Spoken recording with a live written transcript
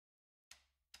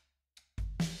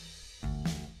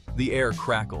The air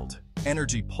crackled.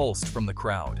 Energy pulsed from the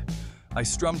crowd. I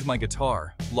strummed my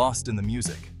guitar, lost in the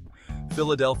music.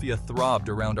 Philadelphia throbbed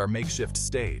around our makeshift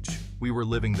stage. We were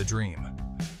living the dream.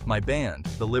 My band,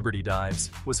 the Liberty Dives,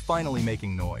 was finally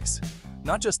making noise.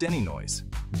 Not just any noise,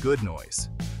 good noise.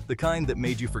 The kind that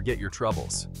made you forget your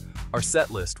troubles. Our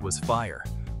set list was fire.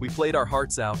 We played our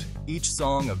hearts out, each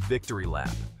song a victory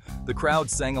lap. The crowd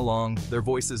sang along, their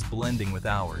voices blending with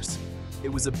ours. It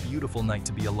was a beautiful night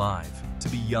to be alive, to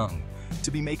be young, to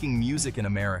be making music in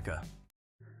America.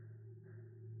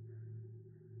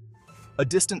 A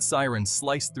distant siren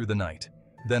sliced through the night,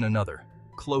 then another,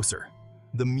 closer.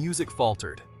 The music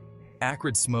faltered.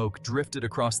 Acrid smoke drifted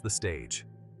across the stage.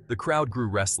 The crowd grew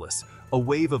restless, a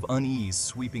wave of unease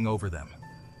sweeping over them.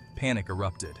 Panic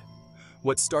erupted.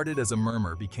 What started as a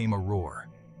murmur became a roar.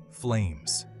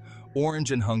 Flames.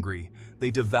 Orange and hungry,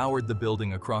 they devoured the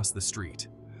building across the street.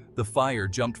 The fire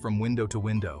jumped from window to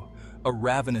window, a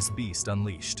ravenous beast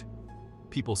unleashed.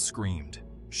 People screamed,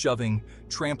 shoving,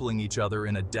 trampling each other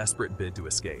in a desperate bid to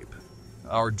escape.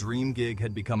 Our dream gig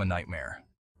had become a nightmare.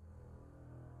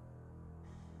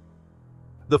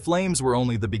 The flames were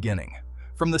only the beginning.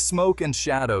 From the smoke and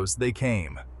shadows they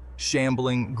came,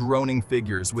 shambling, groaning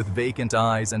figures with vacant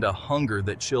eyes and a hunger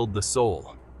that chilled the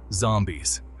soul.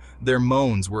 Zombies. Their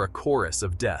moans were a chorus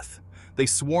of death. They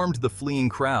swarmed the fleeing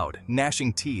crowd,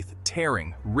 gnashing teeth,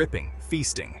 tearing, ripping,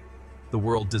 feasting. The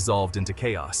world dissolved into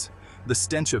chaos. The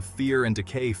stench of fear and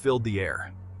decay filled the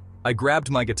air. I grabbed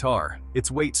my guitar,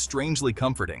 its weight strangely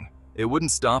comforting. It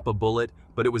wouldn't stop a bullet,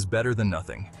 but it was better than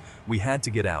nothing. We had to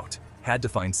get out, had to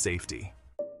find safety.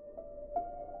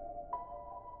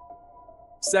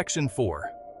 Section 4.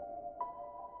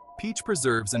 Peach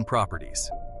Preserves and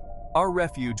Properties. Our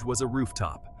refuge was a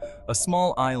rooftop, a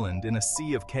small island in a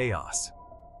sea of chaos.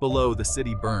 Below, the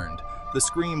city burned, the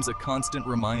screams a constant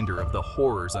reminder of the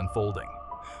horrors unfolding.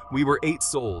 We were 8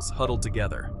 souls huddled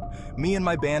together. Me and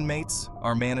my bandmates,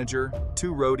 our manager,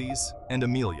 2 roadies, and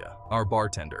Amelia, our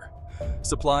bartender.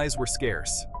 Supplies were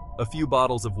scarce. A few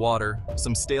bottles of water,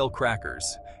 some stale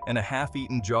crackers, and a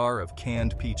half-eaten jar of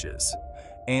canned peaches.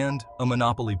 And a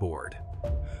Monopoly board.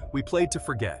 We played to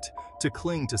forget, to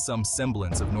cling to some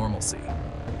semblance of normalcy.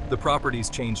 The properties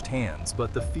changed hands,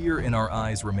 but the fear in our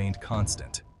eyes remained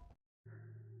constant.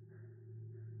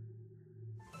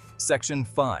 Section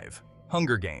 5.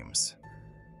 Hunger Games.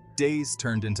 Days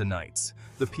turned into nights.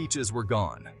 The peaches were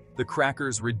gone. The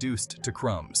crackers reduced to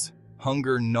crumbs.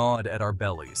 Hunger gnawed at our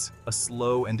bellies, a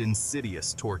slow and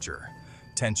insidious torture.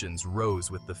 Tensions rose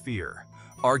with the fear.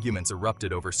 Arguments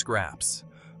erupted over scraps.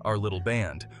 Our little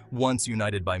band, once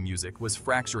united by music, was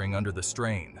fracturing under the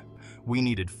strain. We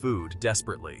needed food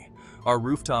desperately. Our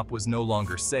rooftop was no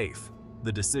longer safe.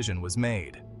 The decision was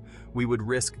made. We would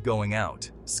risk going out,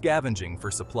 scavenging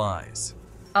for supplies.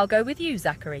 I'll go with you,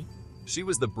 Zachary. She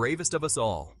was the bravest of us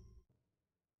all.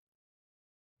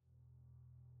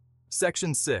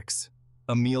 Section 6.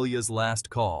 Amelia's Last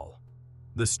Call.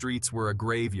 The streets were a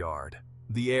graveyard,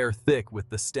 the air thick with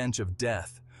the stench of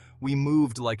death. We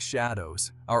moved like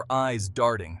shadows, our eyes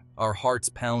darting, our hearts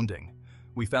pounding.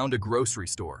 We found a grocery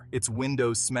store, its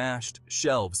windows smashed,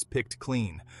 shelves picked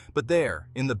clean. But there,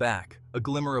 in the back, a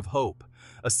glimmer of hope,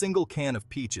 a single can of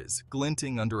peaches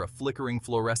glinting under a flickering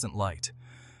fluorescent light.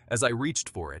 As I reached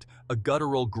for it, a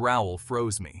guttural growl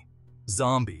froze me.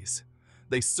 Zombies.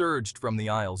 They surged from the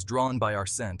aisles, drawn by our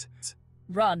scent.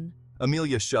 Run.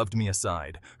 Amelia shoved me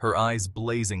aside, her eyes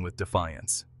blazing with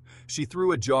defiance. She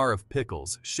threw a jar of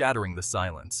pickles, shattering the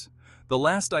silence. The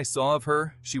last I saw of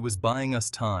her, she was buying us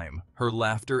time, her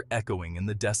laughter echoing in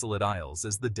the desolate aisles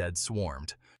as the dead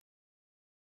swarmed.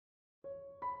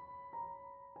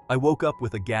 I woke up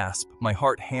with a gasp, my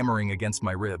heart hammering against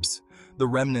my ribs. The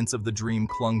remnants of the dream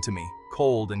clung to me,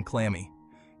 cold and clammy.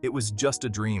 It was just a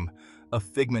dream, a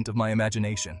figment of my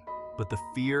imagination. But the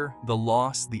fear, the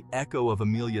loss, the echo of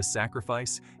Amelia's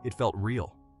sacrifice, it felt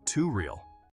real, too real.